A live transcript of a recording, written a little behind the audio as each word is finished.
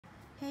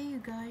Hey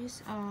you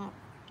guys,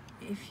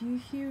 if you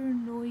hear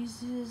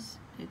noises,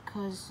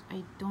 because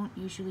I don't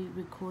usually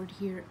record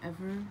here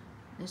ever,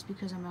 that's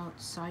because I'm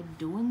outside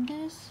doing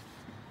this,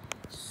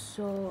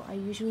 so I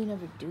usually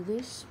never do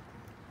this,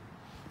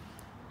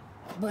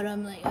 but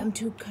I'm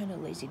too kind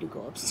of lazy to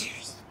go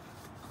upstairs.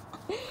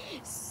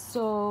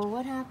 So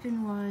what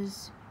happened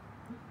was,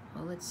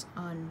 well, let's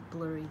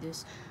unblurry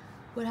this.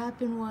 What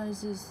happened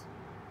was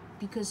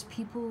because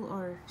people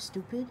are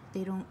stupid,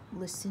 they don't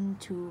listen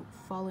to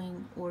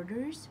following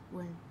orders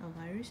when a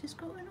virus is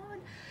going on.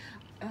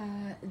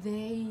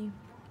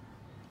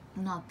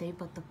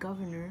 But the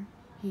governor,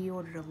 he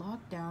ordered a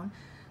lockdown.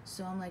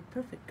 So I'm like,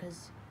 perfect,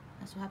 because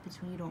that's what happens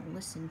when you don't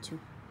listen to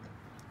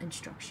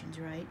instructions,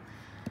 right?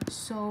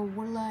 So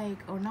but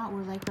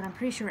I'm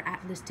pretty sure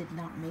Atlas did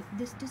not make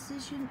this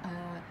decision.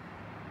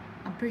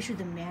 I'm pretty sure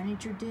the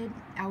manager did.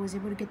 I was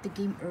able to get the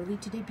game early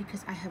today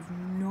because I have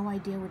no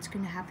idea what's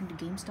going to happen to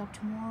GameStop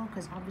tomorrow,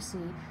 because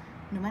obviously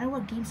no matter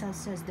what GameStop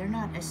says, they're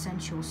not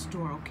essential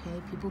store,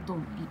 okay? People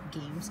don't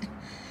eat games.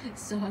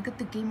 So I got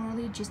the game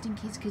early just in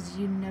case, because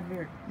you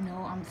never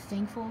know. I'm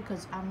thankful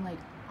because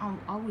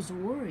I was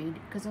worried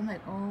because I'm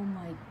like, oh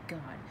my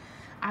god.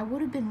 I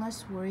would have been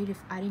less worried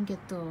if I didn't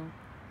get the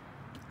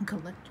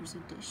collector's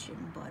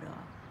edition, but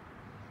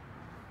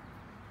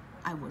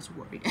I was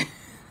worried.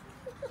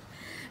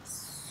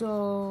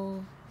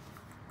 So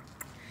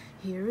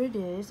here it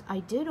is. I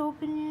did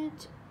open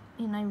it,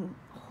 and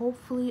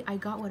hopefully I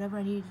got whatever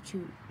I needed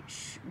to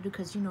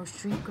because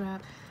shrink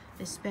wrap,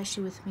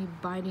 especially with me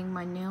biting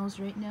my nails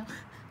right now.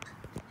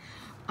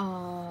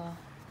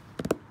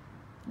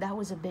 That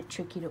was a bit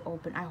tricky to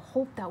open. I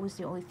hope that was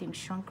the only thing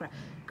shrunk wrap.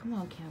 Come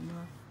on,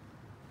 camera.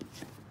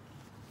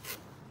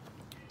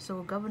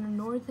 So Governor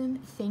Northam,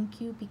 thank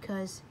you,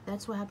 because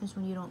that's what happens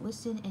when you don't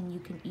listen and you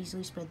can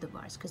easily spread the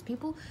virus. Because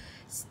people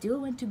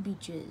still went to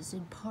beaches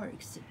and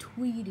parks,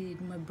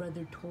 tweeted, my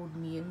brother told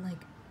me, and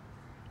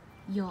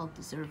y'all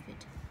deserve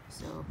it.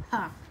 So,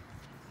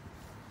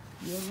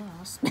 you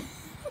lost.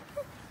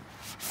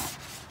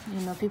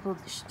 People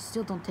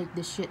still don't take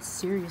this shit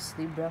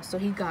seriously, bro. So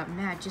he got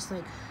mad, just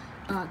like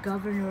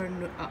Governor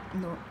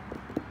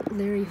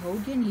Larry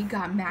Hogan. He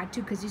got mad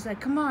too, because he's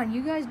like, come on,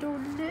 you guys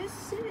don't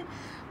listen.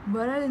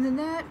 But other than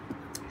that,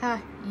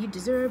 you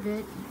deserve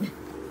it.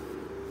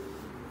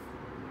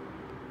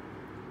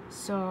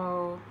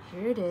 So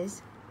here it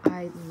is.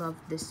 I love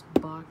this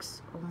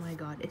box. Oh my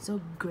god, it's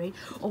so great.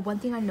 Oh, one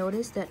thing I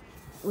noticed that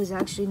was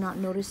actually not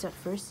noticed at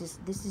first is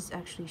this is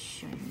actually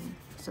shiny.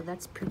 So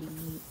that's pretty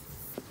neat.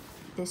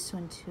 This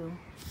one too.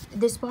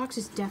 This box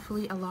is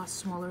definitely a lot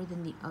smaller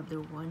than the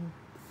other one,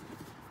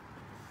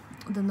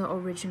 than the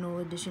original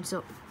edition.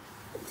 So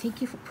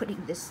thank you for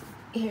putting this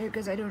here,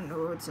 because I don't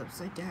know what's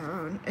upside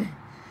down.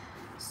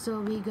 So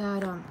we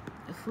got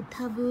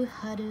Futabu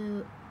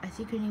Haru, I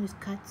think her name is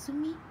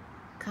Kasumi.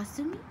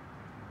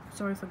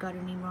 Sorry if I got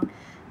her name wrong.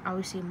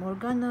 Obviously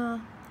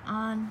Morgana,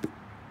 Ann,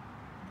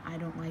 I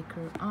don't like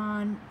her,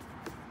 Ann,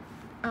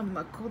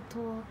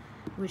 Makoto,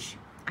 which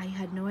I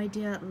had no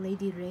idea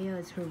Lady Rhea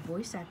is her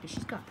voice actor.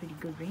 She's got pretty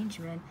good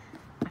range, man.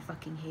 I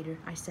fucking hate her.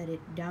 I said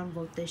it.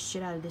 Downvote this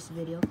shit out of this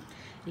video.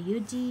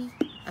 Ryuji,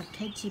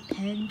 Akechi,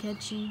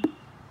 Penkechi,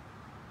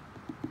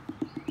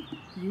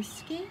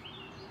 Yusuke,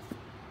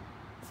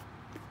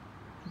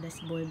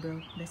 best boy,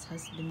 bro, best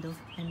husband though,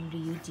 and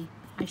Ryuji.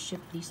 I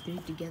ship these three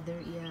together.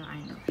 Yeah, I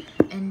know.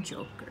 And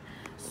Joker.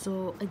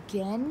 So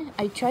again,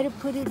 I try to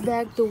put it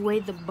back the way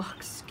the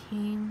box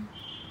came.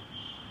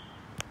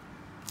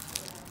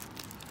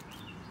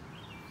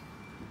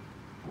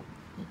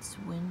 It's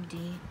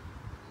windy.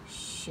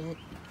 Shit.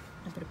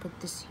 I better put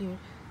this here.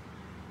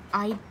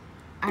 I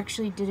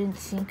actually didn't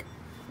think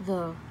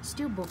the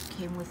steelbook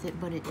came with it,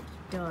 but it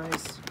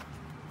does.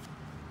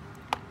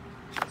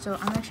 So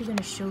I'm actually going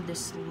to show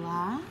this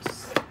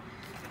last.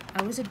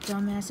 I was a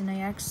dumbass and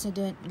I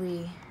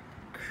accidentally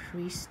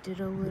creased it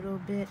a little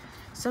bit.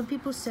 Some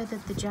people said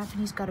that the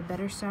Japanese got a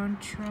better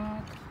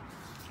soundtrack,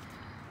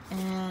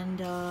 and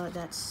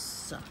that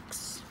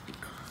sucks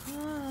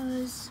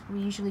because we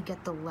usually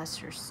get the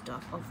lesser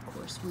stuff. Of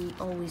course,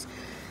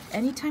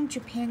 anytime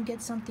Japan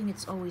gets something,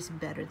 it's always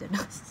better than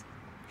us.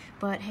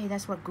 But hey,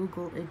 that's what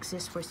Google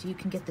exists for, so you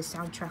can get the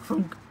soundtrack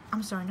from,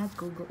 I'm sorry, not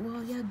Google.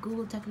 Well, yeah,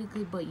 Google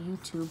technically, but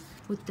YouTube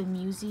with the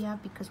Musi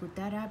app, because with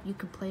that app, you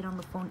can play it on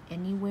the phone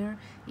anywhere,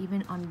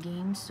 even on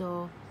games.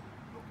 So,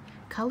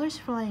 Colors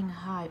Flying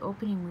High,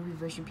 opening movie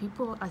version.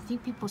 I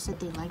think people said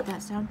they like that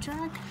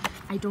soundtrack.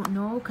 I don't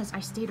know, because I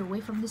stayed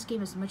away from this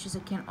game as much as I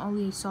can.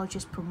 Only saw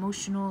just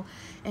promotional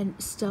and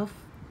stuff,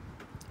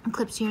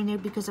 clips here and there,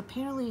 because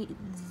apparently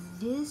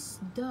this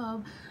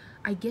dub,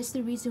 I guess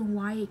the reason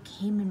why it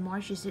came in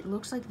March is it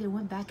looks like they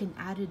went back and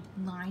added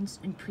lines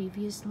in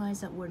previous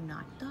lines that were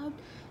not dubbed.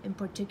 In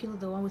particular,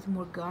 the one with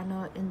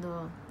Morgana in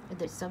the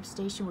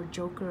substation with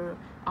Joker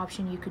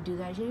option, you could do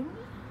that.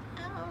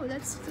 Oh,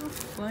 that's so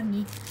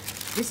funny.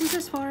 This is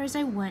as far as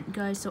I went,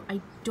 guys. So I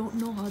don't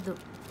know how the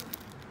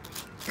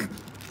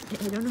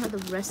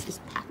rest is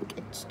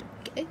packaged.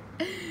 Okay.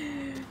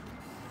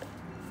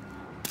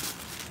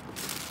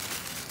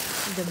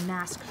 the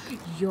mask.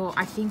 Yo,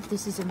 I think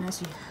this is a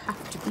mess. You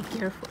have to be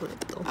careful with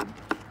it though.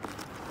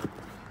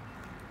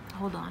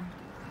 Hold on.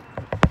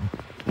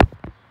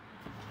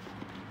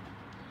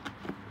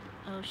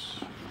 Oh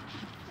shit.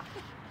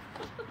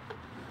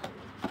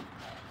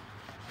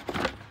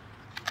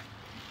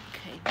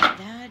 Okay,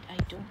 that I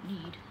don't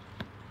need.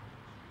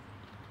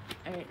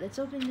 Alright, let's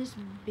open this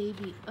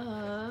baby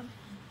up.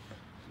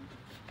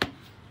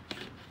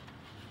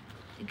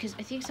 Because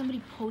I think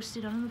somebody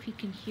posted, I don't know if you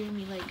can hear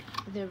me, like,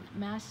 the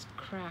mask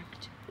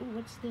cracked. Oh,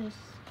 what's this?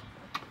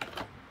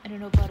 I don't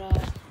know, but,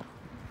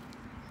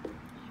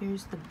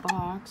 here's the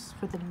box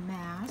for the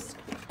mask.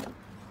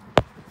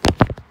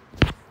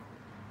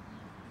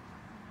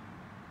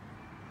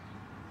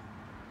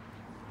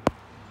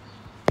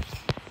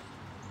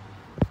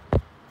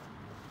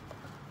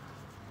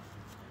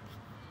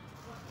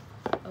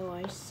 Oh,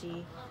 I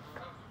see.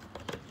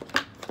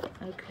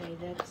 Okay,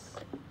 that's...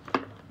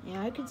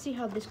 Yeah, I can see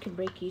how this can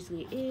break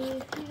easily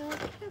if you're not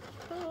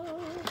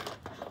careful.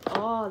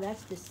 Oh,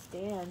 that's the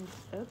stand.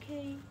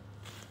 Okay.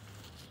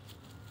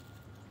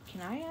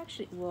 Can I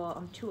actually... Well,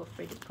 I'm too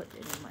afraid to put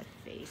it in my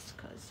face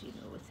because, you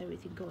know, with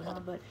everything going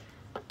on. But,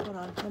 hold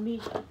on. Let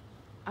me...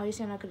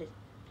 Obviously, I'm not going to...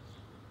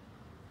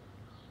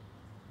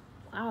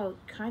 Wow, it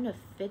kind of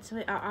fits.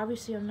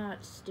 Obviously, I'm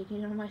not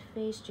sticking it on my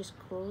face, just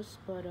close.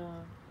 But,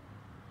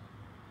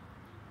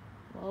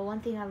 well,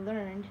 one thing I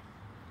learned...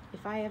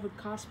 If I ever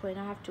cosplay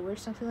and I have to wear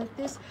something like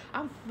this,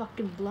 I'm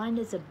fucking blind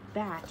as a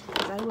bat.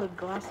 Because I wear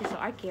glasses so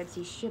I can't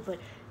see shit. But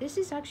this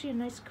is actually a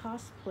nice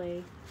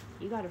cosplay.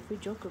 You got a free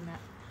Joker map.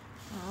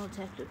 Oh,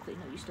 technically,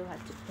 no, you still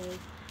have to pay.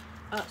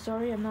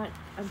 Sorry, I'm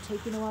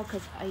taking a while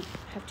because I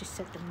have to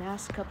set the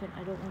mask up and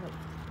I don't want to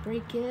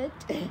break it.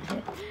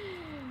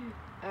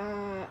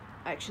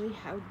 Actually,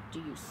 how do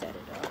you set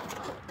it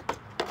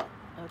up?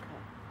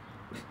 Okay.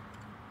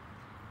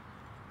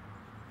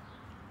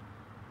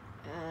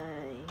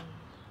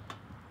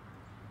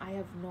 I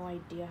have no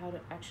idea how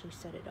to actually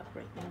set it up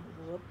right now.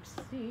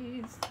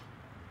 Whoopsies.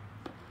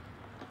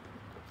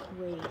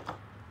 Wait.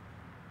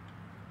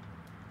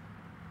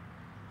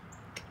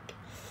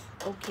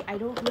 Okay, I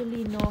don't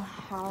really know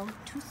how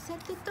to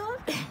set it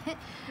up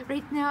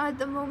right now at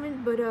the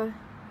moment, but here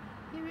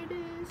it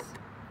is.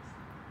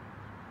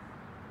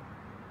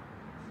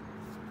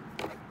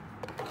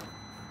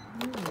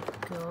 There we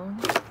go.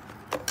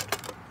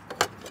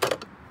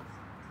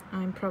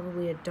 I'm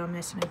probably a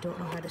dumbass and I don't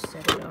know how to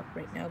set it up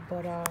right now,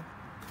 but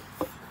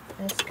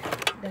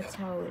that's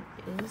how it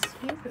is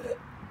here.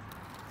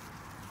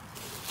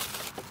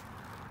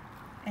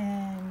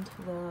 And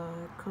the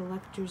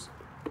collector's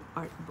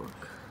art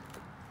book.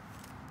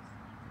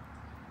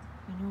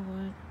 You know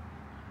what?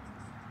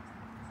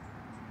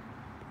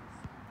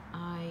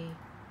 I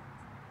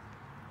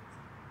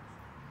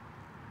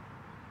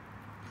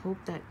hope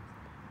that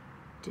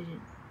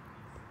didn't...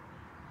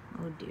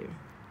 Oh dear.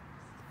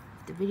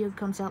 If the video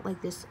comes out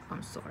like this,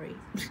 I'm sorry.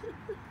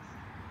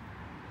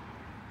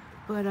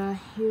 But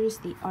here's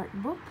the art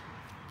book.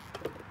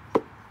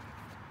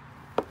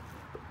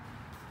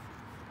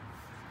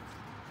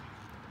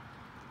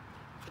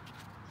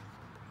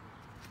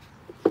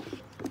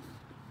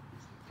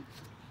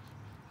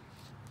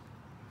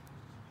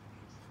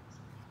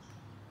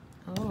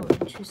 Oh,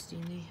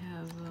 interesting. They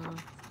have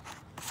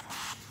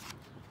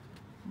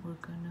we're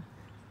gonna...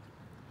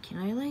 Can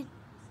I like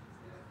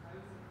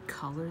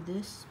color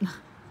this?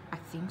 I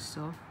think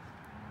so.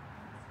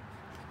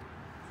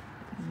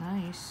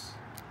 Nice.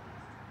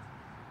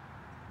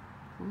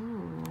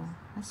 Ooh,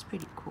 that's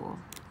pretty cool.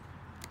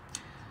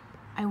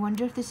 I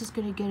wonder if this is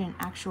gonna get an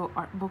actual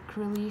art book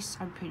release.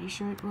 I'm pretty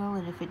sure it will,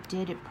 and if it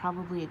did, it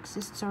probably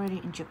exists already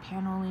in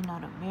Japan only,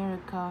 not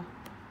America.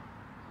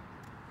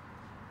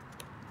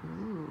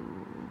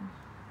 Ooh.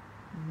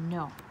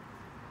 No.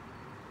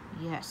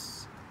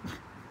 Yes.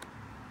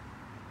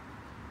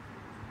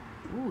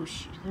 Ooh,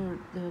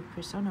 the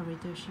persona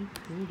right there, she's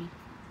pretty.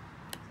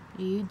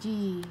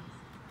 Yuji.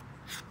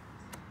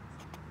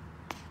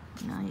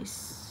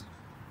 Nice.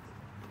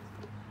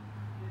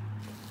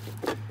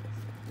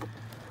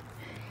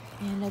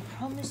 And I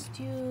promised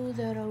you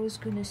that I was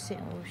gonna say,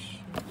 oh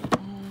shit.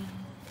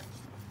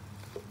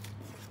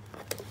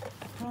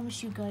 I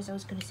promised you guys I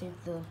was gonna save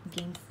the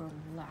game for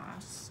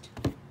last.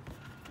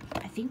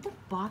 I think the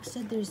box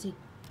said there's a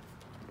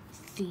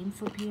theme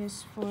for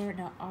PS4.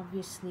 Now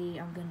obviously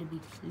I'm going to be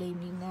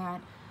claiming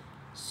that,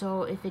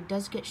 so if it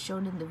does get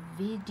shown in the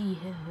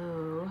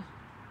video,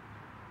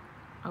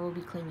 I will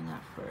be claiming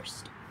that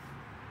first.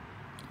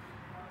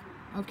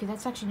 Okay,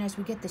 that's actually nice.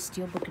 We get the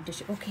Steelbook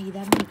edition. Okay,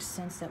 that makes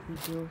sense that we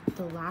do.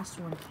 The last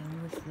one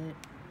came with it.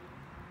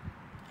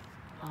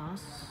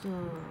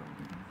 Awesome.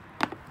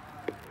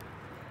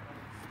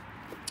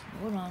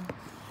 Hold on.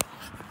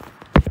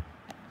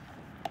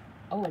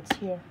 Oh, it's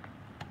here.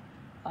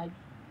 I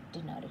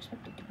did not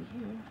expect it to be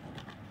here.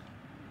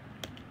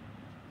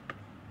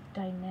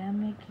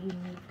 Dynamic,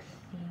 unique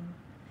theme.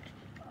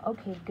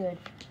 Okay, good.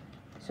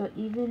 So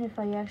even if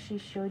I actually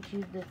showed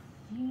you the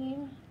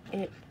theme,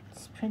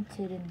 it's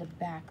printed in the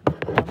back,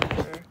 the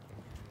number.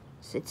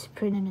 So it's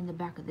printed in the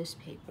back of this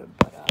paper,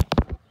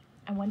 but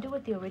I wonder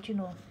what the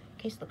original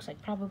case looks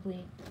like.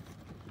 Probably,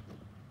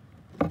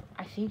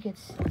 I think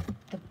it's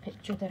the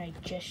picture that I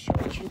just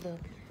showed you,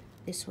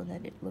 this one,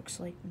 that it looks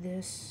like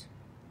this.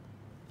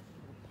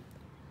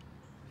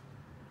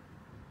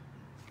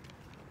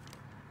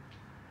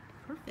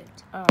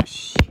 Perfect. Oh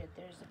shit,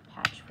 there's a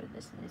patch for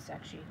this, and it's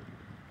actually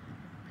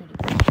pretty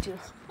good too.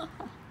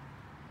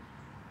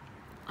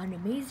 An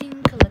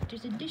amazing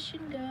collector's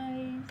edition,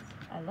 guys.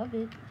 I love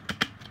it.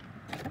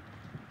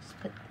 Let's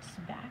put this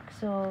back.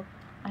 So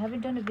I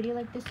haven't done a video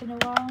like this in a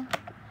while,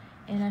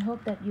 and I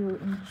hope that you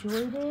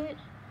enjoyed it.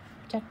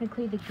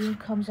 Technically the game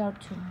comes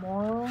out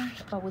tomorrow,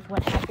 but with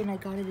what happened I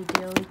got it a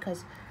day early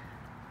because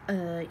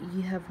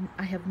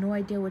I have no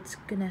idea what's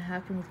gonna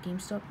happen with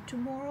GameStop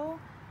tomorrow.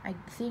 I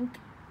think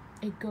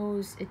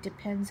it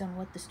depends on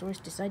what the stores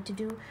decide to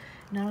do.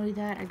 Not only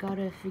that, I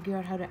gotta figure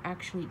out how to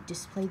actually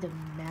display the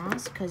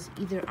mask, because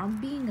either I'm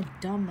being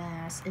a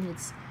dumbass and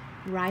it's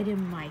right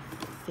in my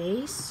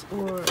face,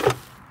 or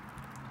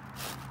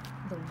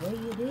the way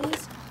it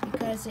is,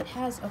 because it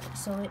has, okay,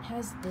 so it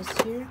has this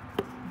here,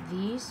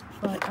 these,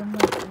 but I'm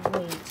like,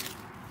 wait,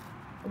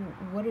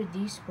 what are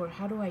these for?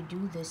 How do I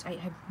do this? I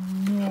have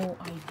no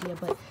idea,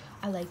 but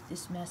I like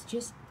this mask.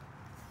 Just,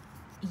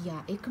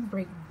 yeah, it can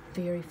break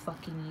very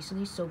fucking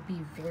easily, so be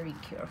very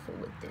careful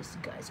with this,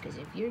 guys, because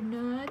if you're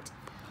not,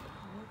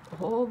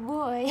 oh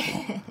boy,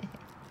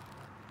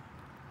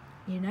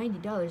 your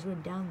 $90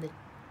 went down the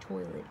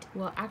toilet.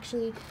 Well,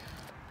 actually,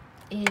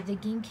 the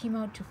game came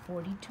out to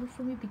 42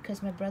 for me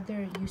because my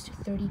brother used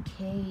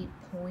 30k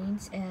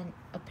points, and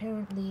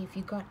apparently if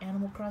you got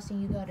Animal Crossing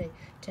you got a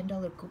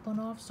 $10 coupon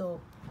off. So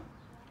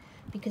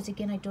because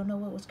again, I don't know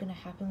what was going to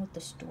happen with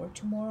the store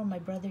tomorrow, my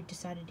brother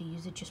decided to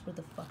use it just for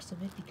the fucks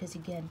of it, because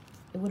again,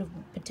 it would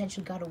have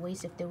potentially got a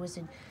waste if there was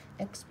an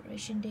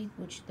expiration date,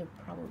 which there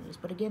probably is.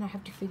 But again, I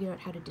have to figure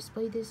out how to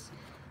display this.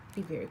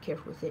 Be very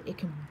careful with it. It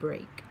can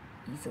break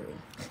easily.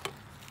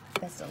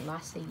 That's the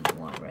last thing you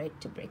want, right?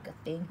 To break a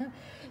thing.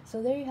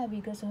 So there you have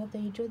it, guys. I hope that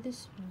you enjoyed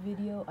this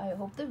video. I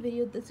hope the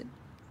video doesn't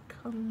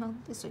come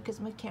out this way because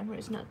my camera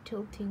is not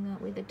tilting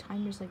that way. The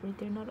timer's like right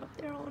there, not up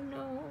there. Oh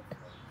no.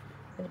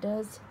 If it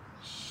does,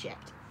 shit.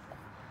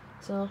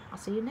 So I'll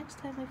see you next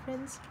time, my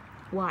friends.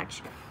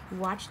 Watch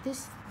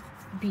this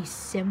be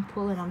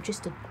simple, and I'm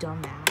just a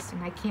dumbass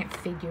and I can't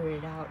figure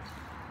it out.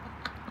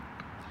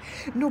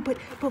 No, but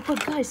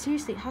guys,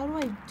 seriously, how do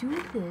I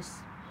do this?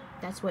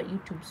 That's what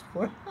YouTube's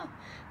for.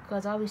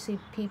 Because obviously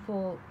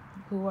people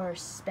who are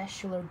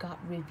special or got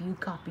review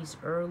copies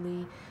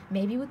early,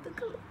 maybe with the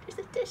collector's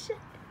edition,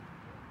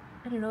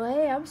 I don't know,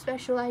 hey, I'm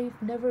special. I've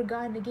never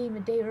gotten a game a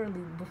day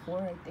early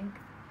before, I think.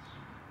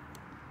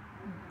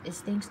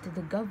 It's thanks to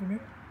the governor.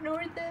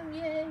 Ignore them,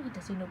 yay.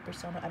 Does he know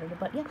Persona? I don't know.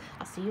 But yeah,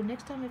 I'll see you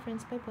next time, my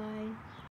friends. Bye-bye.